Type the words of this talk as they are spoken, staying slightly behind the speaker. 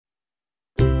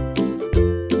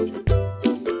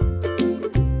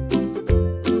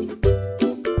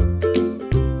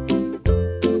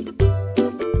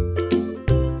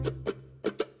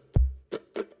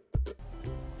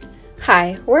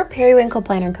Hi, we're Periwinkle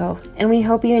Planner Co., and we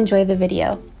hope you enjoy the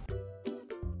video.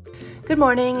 Good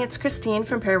morning, it's Christine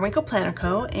from Periwinkle Planner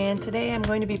Co., and today I'm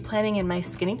going to be planning in my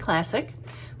Skinny Classic,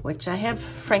 which I have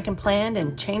franken-planned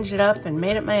and changed it up and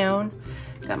made it my own.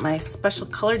 Got my special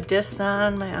colored discs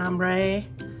on, my ombre,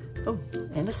 oh,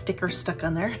 and a sticker stuck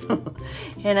on there.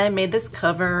 And I made this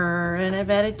cover, and I've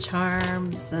added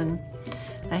charms, and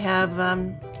I have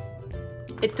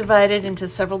it divided into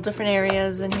several different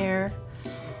areas in here.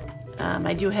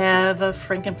 I do have a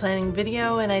franken planning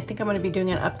video, and I think I'm going to be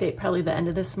doing an update probably the end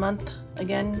of this month,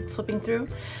 again, flipping through.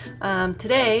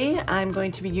 Today, I'm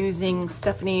going to be using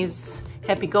Stephanie's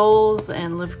Happy Goals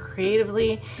and Live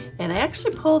Creatively, and I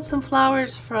actually pulled some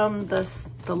flowers from the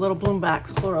little bloom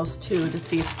box florals too, to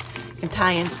see if I can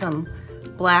tie in some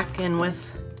black in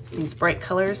with these bright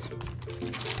colors.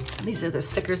 These are the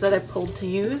stickers that I pulled to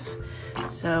use.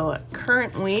 So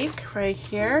current week right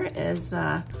here is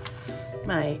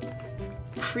my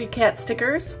free cat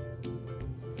stickers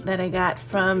that I got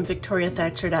from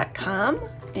victoriathatcher.com,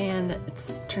 and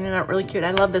it's turning out really cute.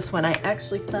 I love this one. I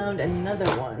actually found another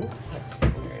one. Let's see,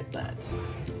 where is that?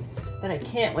 And I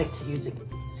can't wait to use it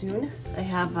soon. I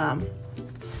have,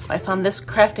 I found this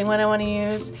crafting one I want to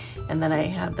use, and then I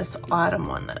have this autumn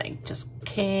one that I just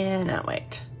cannot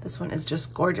wait. This one is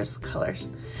just gorgeous colors.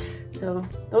 So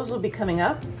those will be coming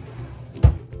up.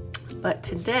 But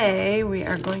today we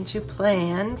are going to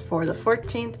plan for the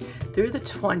 14th through the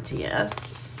 20th.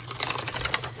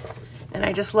 And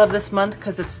I just love this month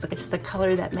because it's the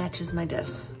color that matches my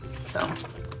disc. So.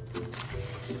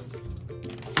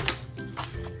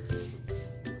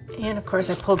 And of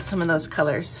course I pulled some of those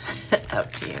colors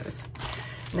out to use.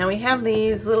 Now we have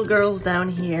these little girls down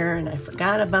here, and I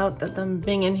forgot about them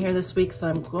being in here this week, so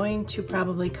I'm going to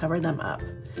probably cover them up.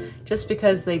 Just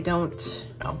because they don't,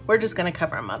 no, we're just gonna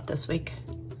cover them up this week.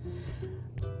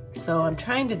 So I'm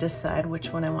trying to decide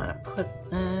which one I wanna put,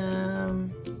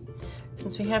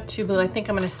 since we have two blue, I think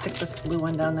I'm gonna stick this blue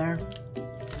one down there.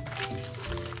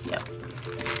 Yep.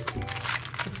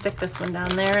 Just stick this one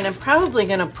down there, and I'm probably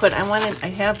gonna put, I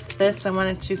have this, I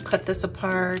wanted to cut this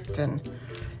apart and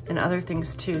other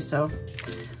things too, so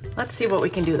let's see what we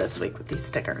can do this week with these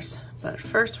stickers. But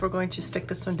first we're going to stick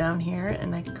this one down here,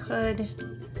 and I could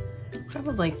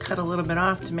probably cut a little bit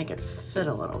off to make it fit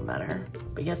a little better,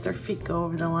 but yet their feet go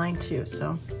over the line too,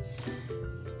 so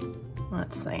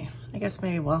let's see. I guess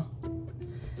maybe we'll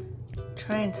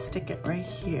try and stick it right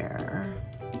here.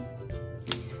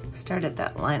 Start at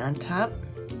that line on top,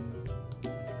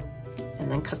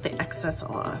 and then cut the excess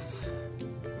off.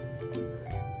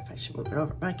 I should move it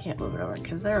over. I can't move it over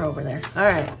because they're over there. All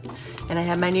right, and I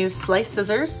have my new slice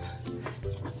scissors,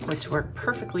 which work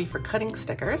perfectly for cutting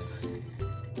stickers.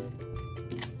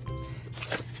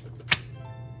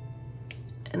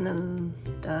 And then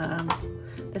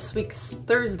this week's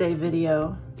Thursday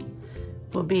video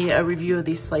will be a review of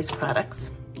these slice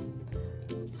products.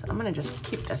 So I'm gonna just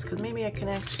keep this because maybe I can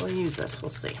actually use this,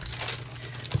 we'll see.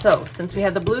 So since we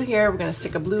have the blue here, we're gonna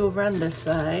stick a blue over on this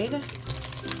side.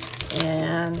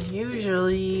 And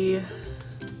usually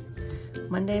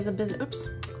Monday's a busy, oops,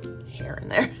 hair in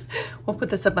there. We'll put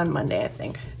this up on Monday, I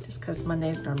think, just because Monday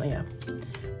is normally a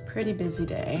pretty busy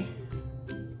day.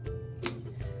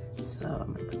 So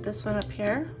I'm gonna put this one up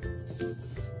here.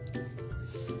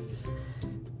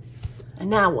 And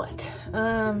now what?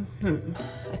 I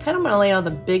kind of want to lay all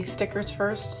the big stickers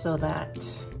first so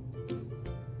that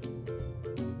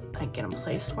I get them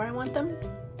placed where I want them.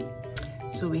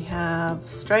 So we have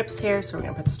stripes here, so we're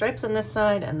gonna put stripes on this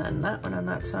side and then that one on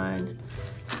that side.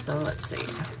 So let's see.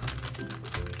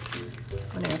 I'm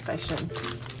wondering if I should,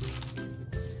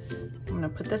 I'm gonna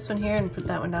put this one here and put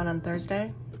that one down on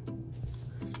Thursday.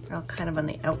 They're all kind of on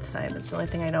the outside. That's the only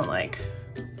thing I don't like.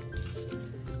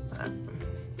 But,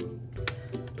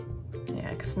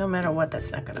 yeah, because no matter what,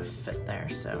 that's not gonna fit there,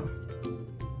 so.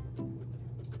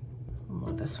 I'll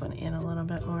move this one in a little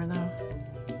bit more though.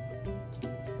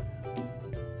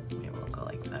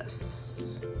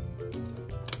 This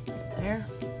right there.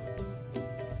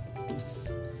 And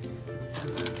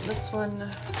then this one.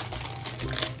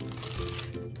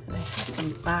 And I have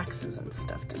some boxes and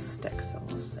stuff to stick, so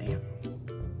we'll see.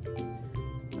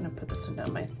 I'm gonna put this one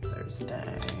down by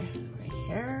Thursday, right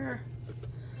here.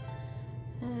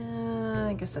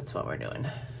 I guess that's what we're doing.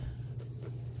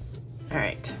 All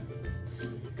right.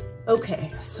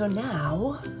 Okay, so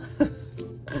now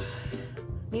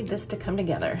need this to come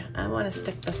together. I want to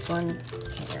stick this one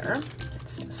here.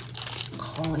 It's just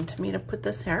calling to me to put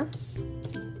this here.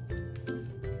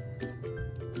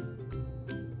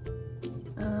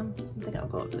 I think I'll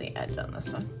go over the edge on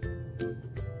this one.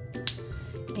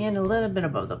 and a little bit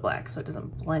above the black so it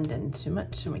doesn't blend in too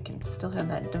much and we can still have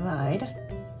that divide.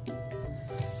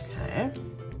 Okay.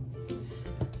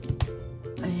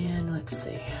 And let's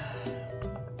see.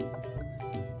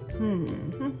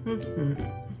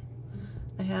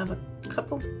 I have a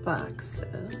couple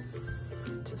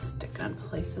boxes to stick on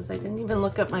places. I didn't even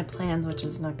look up my plans, which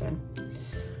is not good.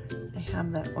 I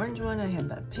have that orange one, I have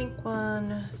that pink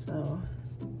one, so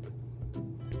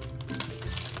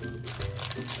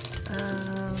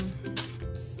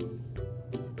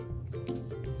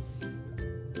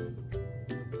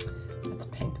that's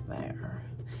pink there.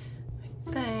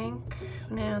 I think,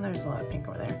 no, there's a lot of pink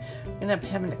over there. I'm gonna end up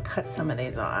having to cut some of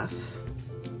these off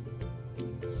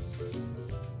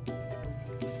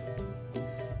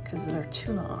because they're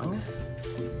too long.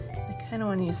 I kind of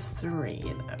want to use 3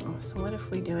 though. So what if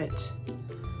we do it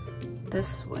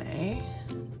this way?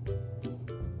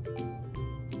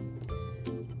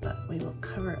 But we will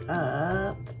cover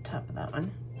up the top of that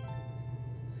one.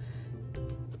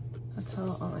 That's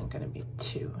all only going to be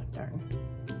 2. Darn.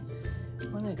 I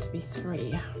want it to be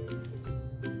 3.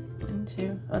 1,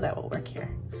 2. Oh, that will work here.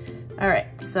 All right,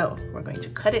 so we're going to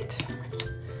cut it.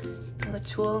 Another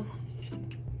tool.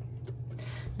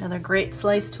 Another great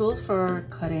slice tool for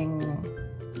cutting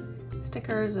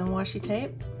stickers and washi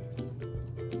tape.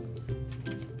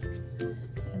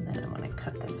 And then I'm going to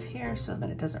cut this here so that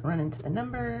it doesn't run into the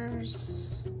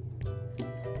numbers.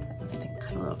 And I think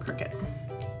cut a little crooked.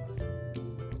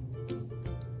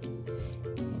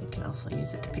 And you can also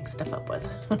use it to pick stuff up with.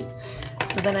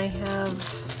 So then I have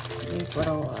these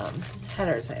little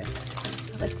headers. I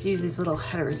like to use these little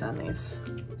headers on these.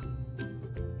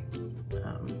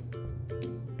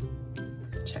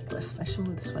 Checklist. I should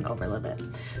move this one over a little bit.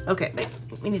 Okay,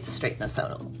 we need to straighten this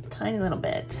out a tiny little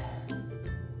bit.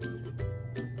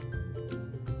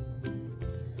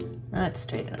 Not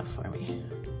straight enough for me.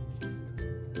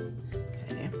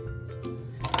 Okay.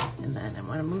 And then I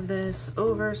want to move this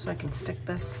over so I can stick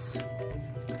this,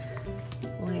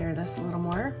 layer this a little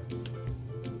more.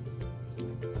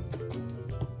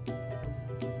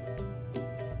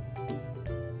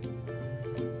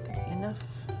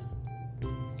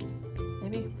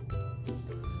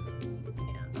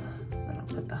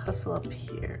 Hustle up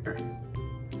here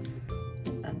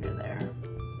and under there.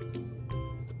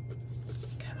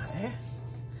 Okay.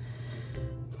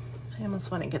 I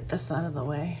almost want to get this out of the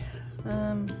way.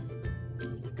 I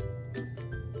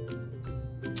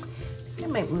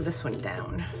might move this one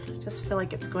down. I just feel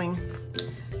like it's going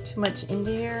too much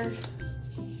into here.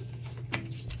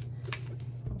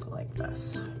 I'll go like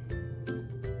this.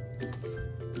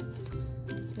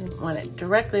 Didn't want it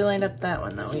directly lined up that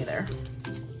one though either.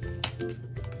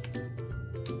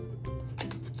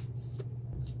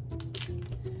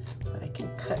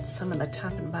 Cut some of the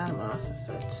top and bottom off of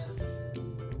it.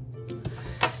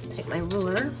 Take my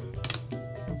ruler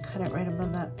and cut it right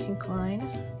above that pink line.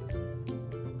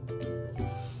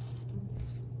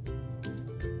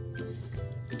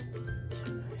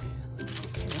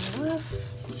 Okay, that off.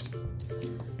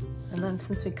 And then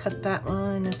since we cut that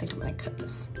one, I think I'm going to cut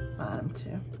this bottom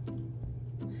too.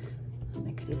 And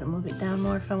I could even move it down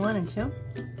more if I wanted to.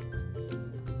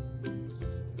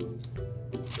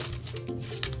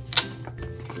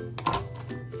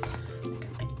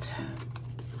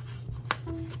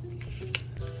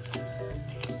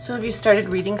 So have you started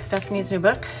reading Stephanie's new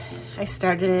book? I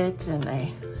started it and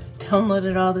I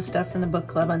downloaded all the stuff from the book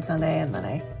club on Sunday, and then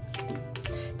it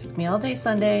took me all day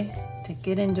Sunday to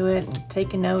get into it and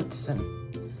taking notes and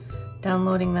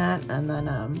downloading that, and then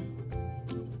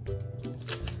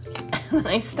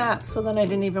I stopped, so then I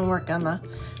didn't even work on the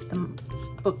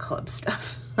book club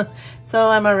stuff. So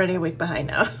I'm already a week behind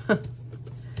now.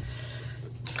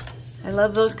 I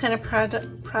love those kind of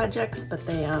projects, but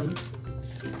they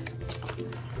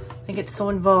I get so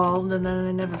involved and then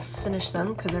I never finish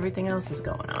them because everything else is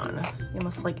going on. You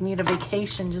almost like need a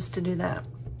vacation just to do that.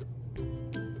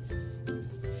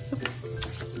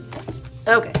 Oops.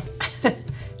 Okay.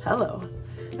 Hello.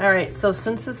 All right, so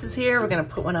since this is here, we're gonna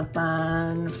put one up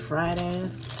on Friday.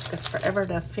 It took us forever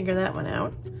to figure that one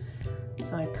out.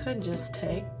 So I could just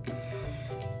take,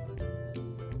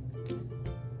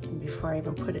 before I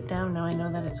even put it down, now I know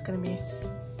that it's gonna be,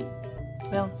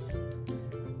 well,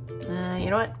 you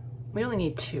know what? We only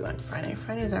need 2 on Friday.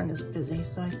 Fridays aren't as busy,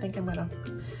 so I think I'm gonna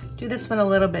do this one a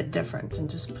little bit different and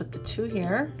just put the 2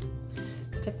 here.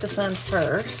 Stick this on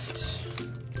first.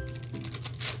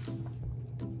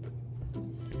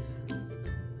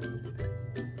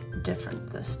 Different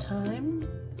this time.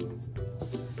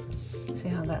 See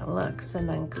how that looks, and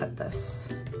then cut this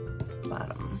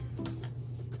bottom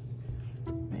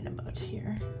right about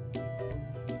here.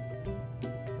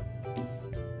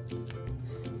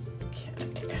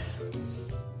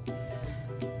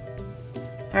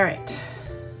 All right,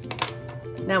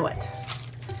 now what?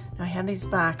 Now I have these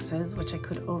boxes, which I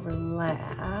could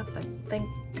overlap. I think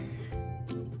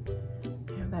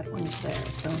I have that one there,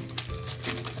 so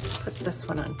let's put this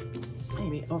one on.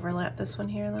 Maybe overlap this one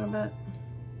here a little bit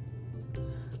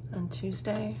on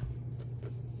Tuesday.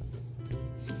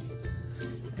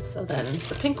 So then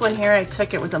the pink one here,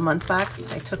 it was a month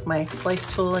box. I took my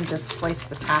slice tool and just sliced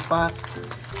the top off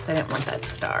because I didn't want that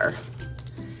star.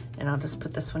 And I'll just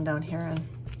put this one down here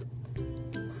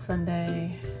on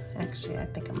Sunday. Actually, I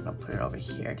think I'm gonna put it over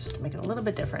here just to make it a little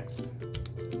bit different.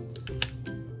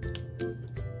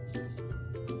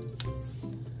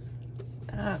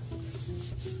 That.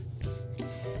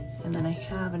 And then I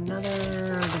have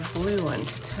the blue one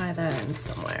to tie that in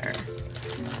somewhere.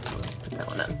 I'll put that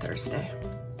one on Thursday.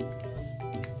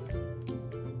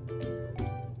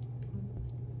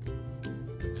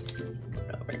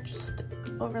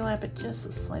 Overlap it just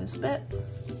the slightest bit.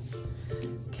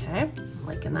 Okay, I'm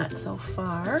liking that so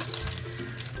far.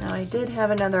 Now I did have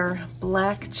another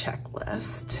black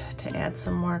checklist to add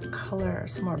some more color,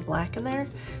 some more black in there.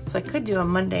 So I could do a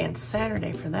Monday and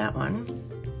Saturday for that one.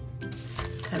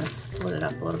 Just kind of split it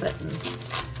up a little bit and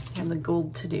have the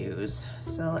gold to-dos.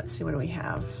 So let's see, what do we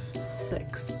have?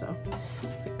 6. So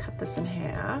if we cut this in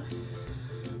half.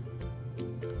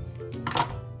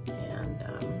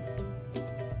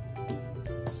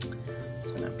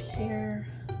 Here.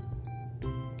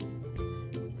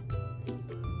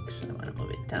 Actually, I want to move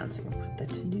it down so I can put the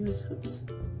to-dos. Oops.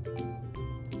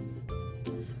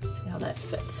 See how that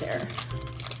fits here.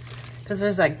 Because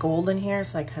there's that gold in here,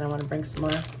 so I kind of want to bring some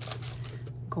more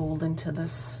gold into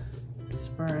this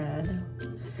spread.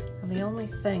 And the only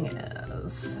thing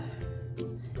is,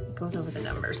 it goes over the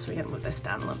numbers, so we got to move this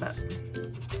down a little bit.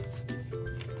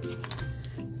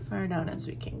 Far down as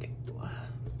we can go.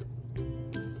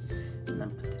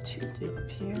 To-do up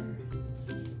here.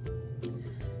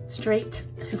 Straight,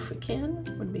 if we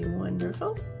can, would be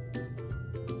wonderful.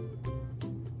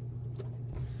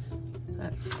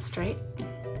 That's straight. I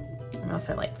don't know if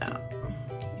I like that.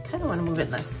 I kind of want to move it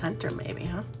in the center maybe,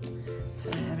 huh?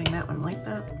 Instead of having that one like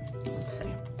that. Let's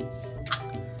see.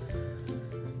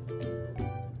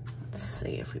 Let's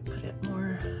see if we put it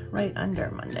more right under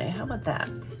Monday. How about that?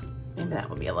 Maybe that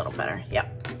would be a little better.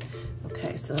 Yep.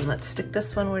 Okay, so then let's stick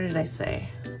this one, where did I say?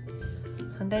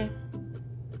 Sunday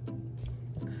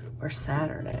or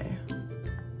Saturday?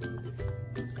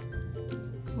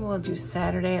 We'll do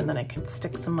Saturday, and then I can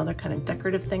stick some other kind of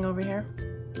decorative thing over here.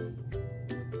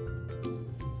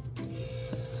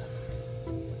 Oops.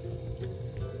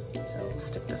 So we'll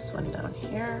stick this one down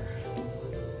here.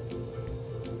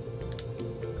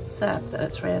 Except that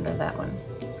it's right under that one.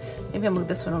 Maybe I'll move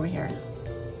this one over here.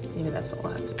 Maybe that's what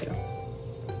we'll have to do.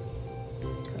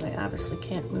 Because I obviously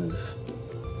can't move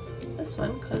this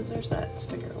one because there's that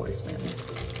sticker. Where's my other?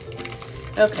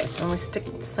 Okay, so when we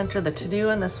center the to-do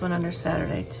on this one under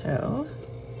Saturday too.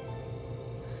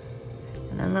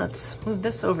 And then let's move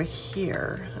this over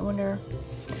here. I wonder,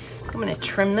 I'm gonna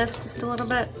trim this just a little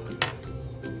bit.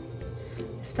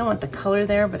 I still want the color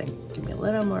there, but give me a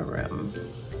little more room.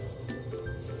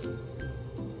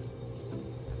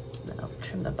 Then I'll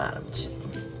trim the bottom too.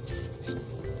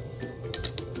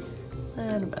 A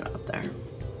little bit off there.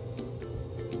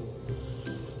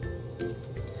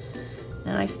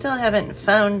 Now I still haven't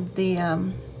found the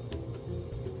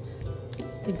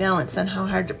balance on how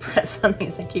hard to press on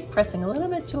these. I keep pressing a little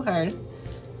bit too hard.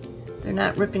 They're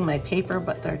not ripping my paper,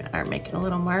 but they are making a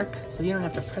little mark, so you don't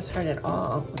have to press hard at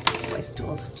all with the slice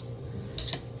tools.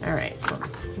 All right, so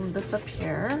move this up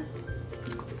here.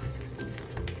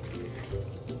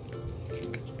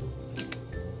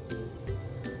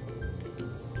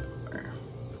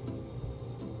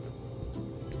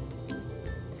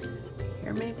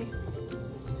 Here maybe?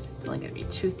 It's only gonna be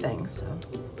 2 things, so.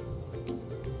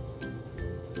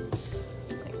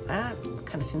 Like that.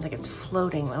 Kind of seems like it's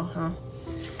floating though, huh?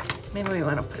 Maybe we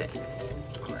want to put it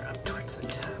more up towards the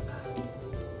top.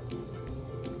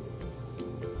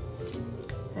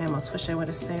 I almost wish I would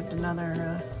have saved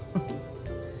another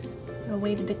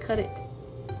waited to cut it.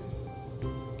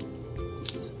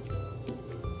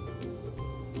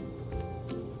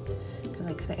 Because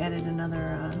I could have added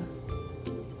another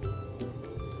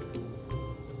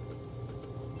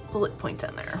bullet point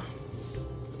on there.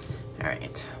 All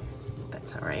right,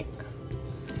 that's all right.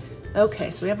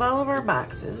 Okay, so we have all of our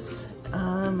boxes.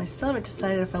 I still haven't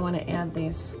decided if I want to add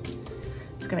these.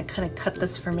 I'm just gonna kind of cut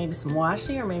this for maybe some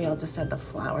washi, or maybe I'll just add the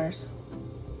flowers.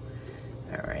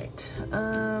 All right,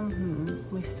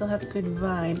 we still have good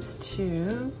vibes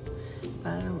too,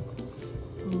 but I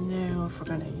don't know if we're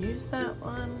gonna use that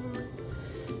one,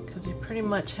 because because we pretty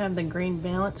much have the green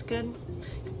balance good.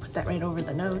 Put that right over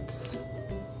the notes.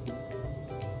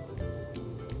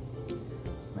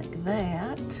 Like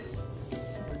that.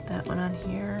 Put that one on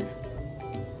here.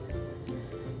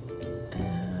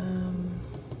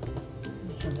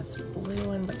 We have this blue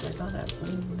one, but there's all that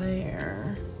blue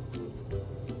there.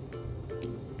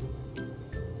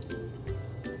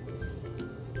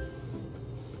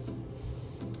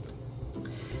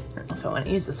 I don't know if I want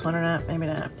to use this one or not. Maybe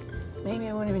not. Maybe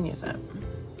I won't even use that. I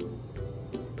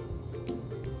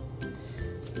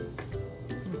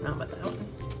don't know about that one.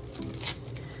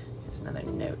 Here's another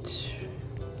note.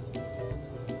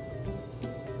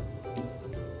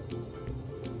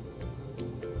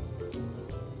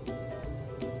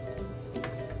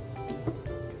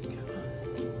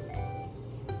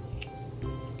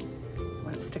 I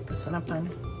want to stick this one up on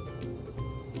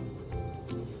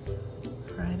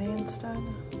Friday instead.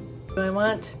 Do I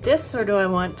want this or do I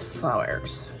want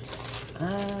flowers?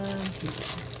 I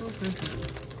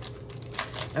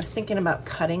was thinking about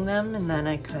cutting them and then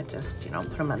I could just, you know,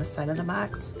 put them on the side of the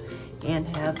box and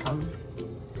have them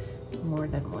more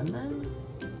than one then.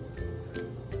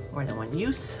 More than one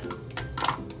use.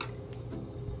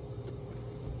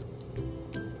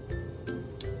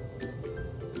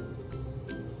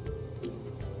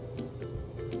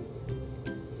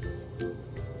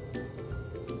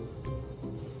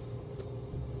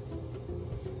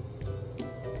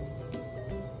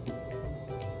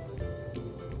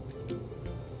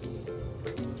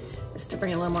 Just to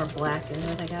bring a little more black in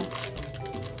it, I guess.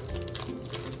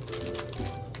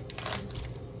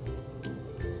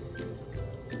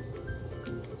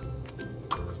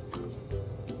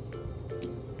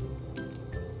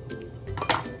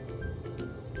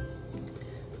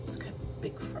 Let's cut a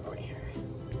big fur right here.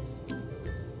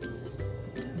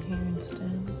 Down here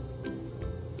instead.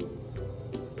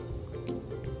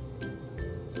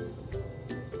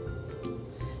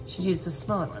 Should use the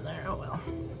smaller one there, oh well.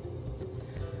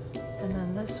 And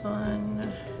then this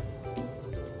one,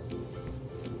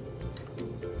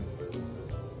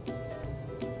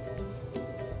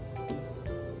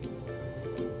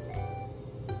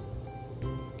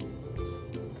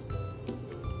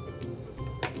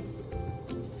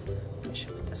 I should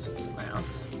put this one somewhere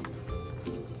else.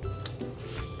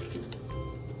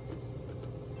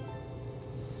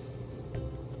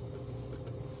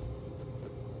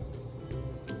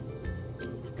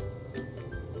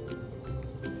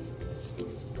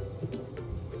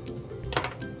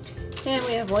 And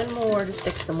we have one more to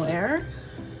stick somewhere.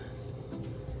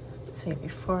 Let's see,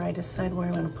 before I decide where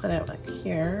I want to put it, like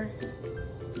here,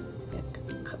 I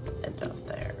could cut the edge off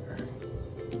there.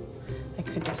 I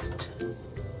could just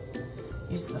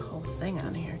use the whole thing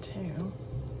on here too.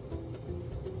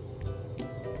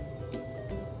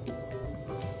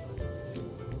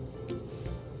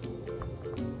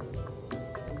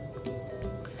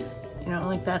 You know,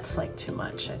 like that's like too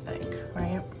much, I think,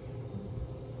 right?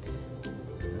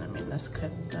 This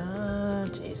could,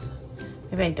 geez,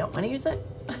 maybe I don't want to use it.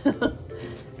 All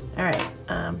right,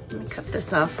 let me cut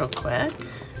this off real quick.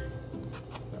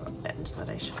 Little edge that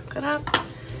I should have cut up.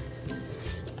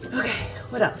 Okay,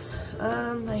 what else?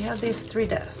 I have these 3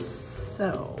 desks,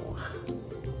 so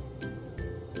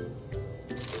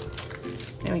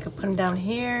maybe we could put them down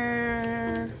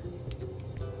here,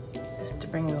 just to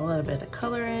bring a little bit of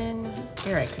color in.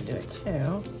 Here I could do it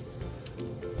too.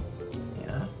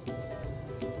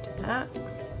 That.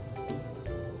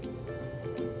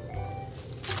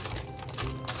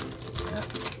 Yep.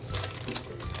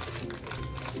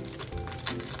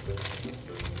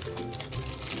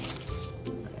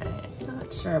 Alright,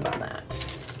 not sure about that.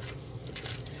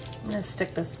 I'm gonna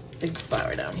stick this big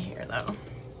flower down here though.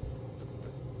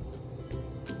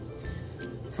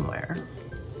 Somewhere.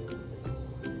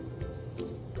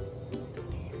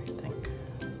 Down here, I think.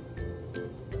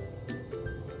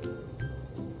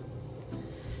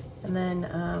 And then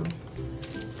I was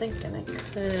thinking I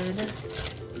could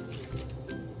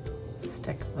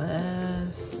stick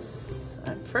this.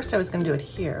 At first I was going to do it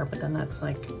here, but then that's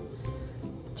like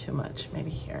too much. Maybe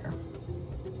here.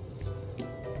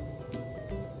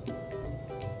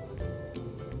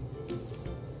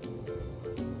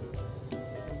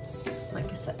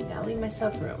 Like I said, gotta leave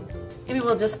myself room. Maybe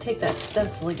we'll just take that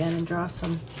stencil again and draw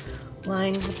some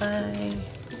lines by a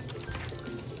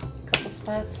couple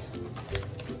spots.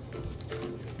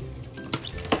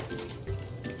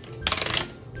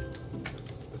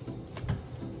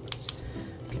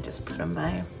 Just put them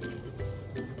by,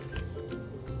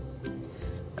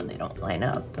 and they don't line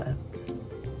up, but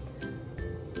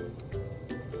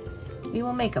we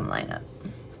will make them line up.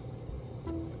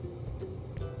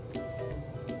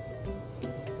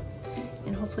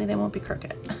 Hopefully they won't be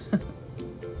crooked.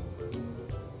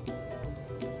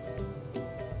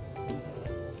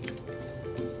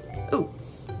 Ooh,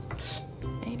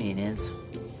 maybe it is.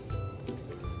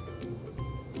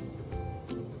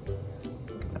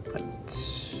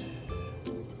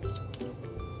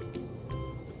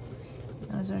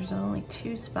 There's only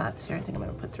 2 spots here. I think I'm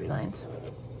gonna put 3 lines.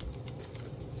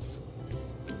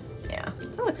 Yeah,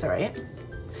 that looks all right.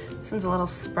 This one's a little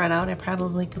spread out. I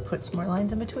probably could put some more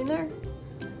lines in between there.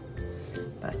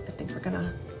 But I think we're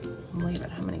gonna leave it.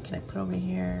 How many can I put over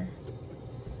here?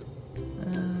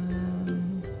 I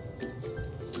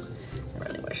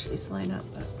really wish these line up,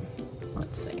 but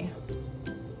let's see.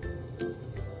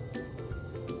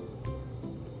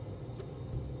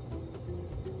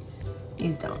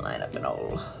 These don't line up at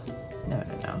all. No.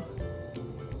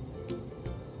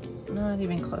 Not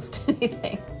even close to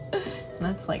anything.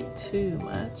 That's like too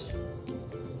much.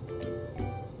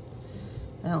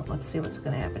 Well, let's see what's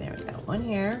gonna happen here. We've got one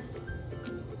here.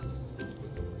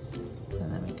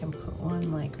 And then we can put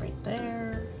one like right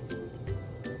there.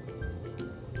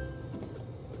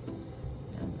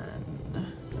 And then,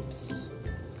 oops.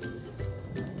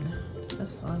 And then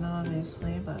this one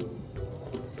obviously, but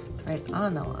right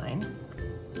on the line.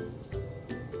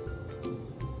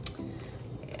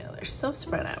 They're so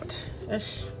spread out.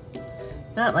 Ish.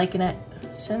 Not liking it.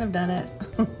 Shouldn't have done it.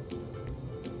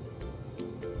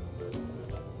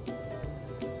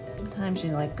 Sometimes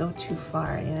you like go too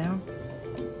far, you know?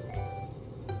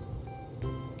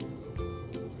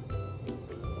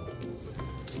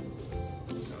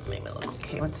 Make it look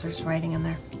okay once there's writing in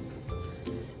there.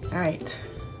 All right,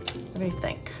 what do you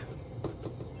think?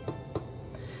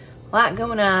 A lot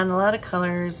going on, a lot of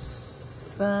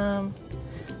colors. I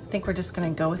think we're just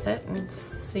gonna go with it and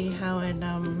see how it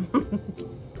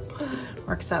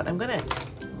works out. I want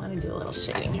to do a little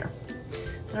shading here.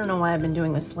 I don't know why I've been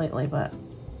doing this lately, but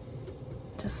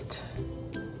just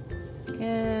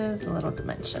gives a little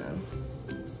dimension.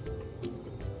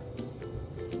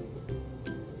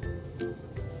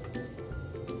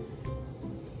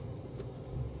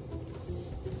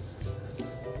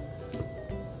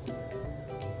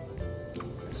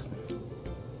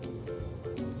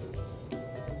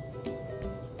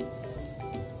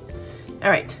 All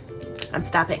right, I'm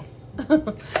stopping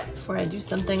before I do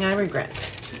something I regret.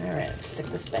 All right, let's stick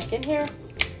this back in here.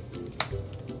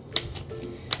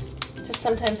 Just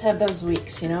sometimes have those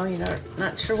weeks, you know, you're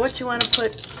not sure what you want to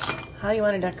put, how you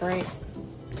want to decorate.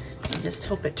 You just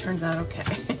hope it turns out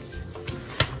okay.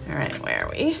 All right, where are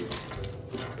we?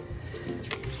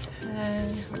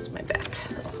 And where's my back?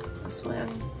 This one.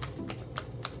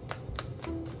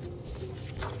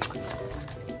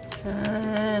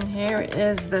 And here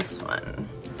is this one.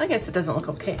 I guess it doesn't look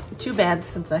okay. Too bad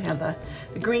since I have the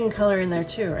green color in there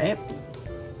too, right?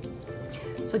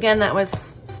 So again, that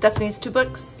was Stephanie's 2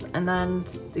 books, and then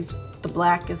the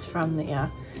black is from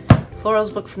the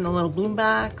Florals book from the little bloom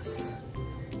box.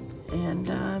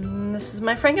 And this is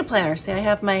my Franken planner. See,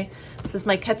 this is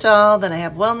my catch-all, then I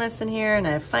have wellness in here, and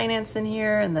I have finance in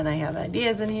here, and then I have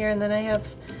ideas in here, and then I have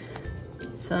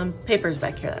some papers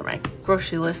back here that are my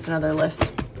grocery list and other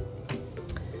lists.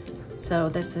 So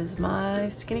this is my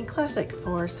Skinny Classic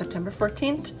for September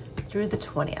 14th through the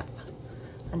 20th.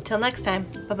 Until next time,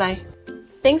 bye-bye.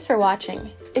 Thanks for watching.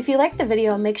 If you liked the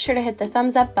video, make sure to hit the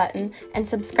thumbs up button and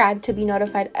subscribe to be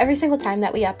notified every single time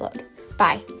that we upload.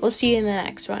 Bye. We'll see you in the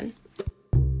next one.